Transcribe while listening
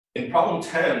In problem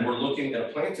 10, we're looking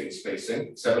at planting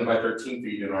spacing, 7 by 13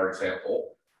 feet in our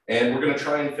example, and we're going to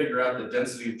try and figure out the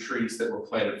density of trees that were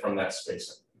planted from that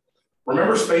spacing.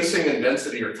 Remember, spacing and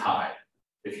density are tied.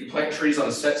 If you plant trees on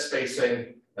a set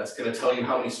spacing, that's going to tell you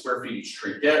how many square feet each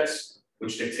tree gets,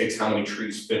 which dictates how many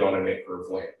trees fit on an acre of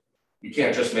land. You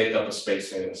can't just make up a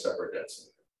spacing and a separate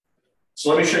density. So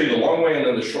let me show you the long way and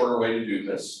then the shorter way to do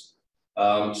this.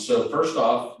 So first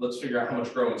off, let's figure out how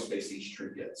much growing space each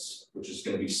tree gets, which is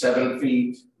going to be 7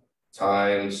 feet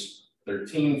times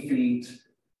 13 feet,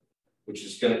 which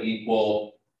is going to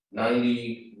equal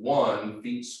 91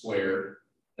 feet squared.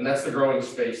 And that's the growing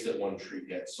space that one tree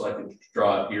gets. So I can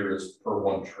draw it here as per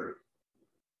one tree.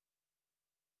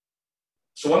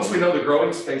 So once we know the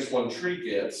growing space one tree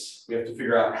gets, we have to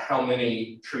figure out how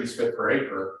many trees fit per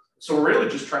acre. So we're really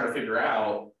just trying to figure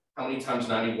out how many times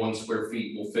 91 square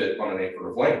feet will fit on an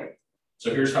acre of land.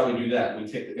 So here's how we do that. We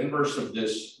take the inverse of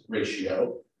this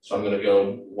ratio. So I'm going to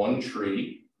go one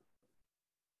tree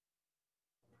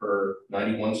per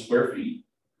 91 square feet.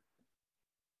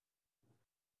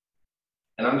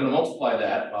 And I'm going to multiply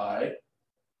that by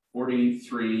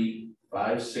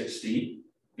 43,560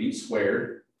 feet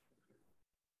squared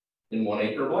in 1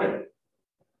 acre of land.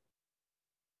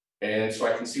 And so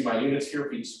I can see my units here,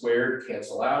 feet squared,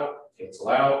 cancel out.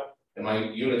 And my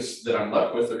units that I'm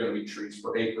left with are going to be trees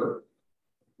per acre,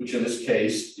 which in this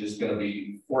case is going to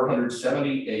be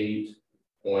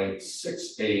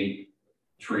 478.68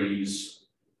 trees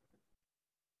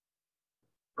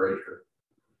per acre.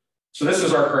 So this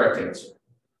is our correct answer.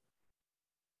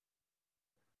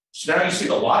 So now you see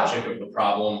the logic of the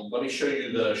problem. Let me show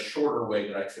you the shorter way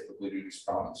that I typically do these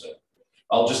problems in.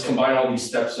 I'll just combine all these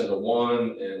steps into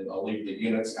one, and I'll leave the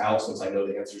units out since I know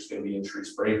the answer is going to be in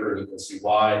trees per acre, and you can see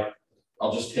why.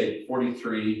 I'll just take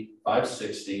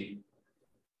 43,560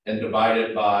 and divide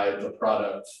it by the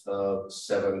product of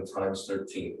 7 times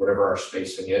 13, whatever our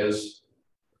spacing is.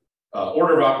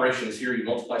 Order of operations here, you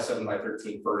multiply 7 by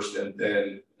 13 first, and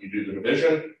then you do the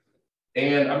division.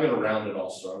 And I'm going to round it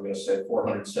also. I'm going to say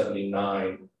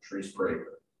 479 trees per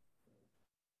acre.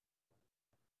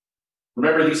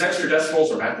 Remember, these extra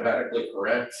decimals are mathematically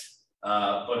correct,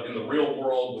 but in the real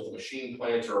world with a machine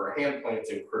planter or a hand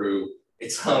planting crew,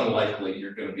 it's unlikely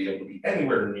you're going to be able to be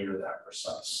anywhere near that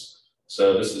precise.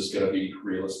 So this is going to be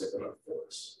realistic enough for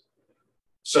us.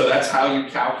 So that's how you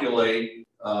calculate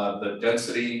the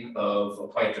density of a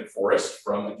planted forest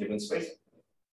from a given spacing.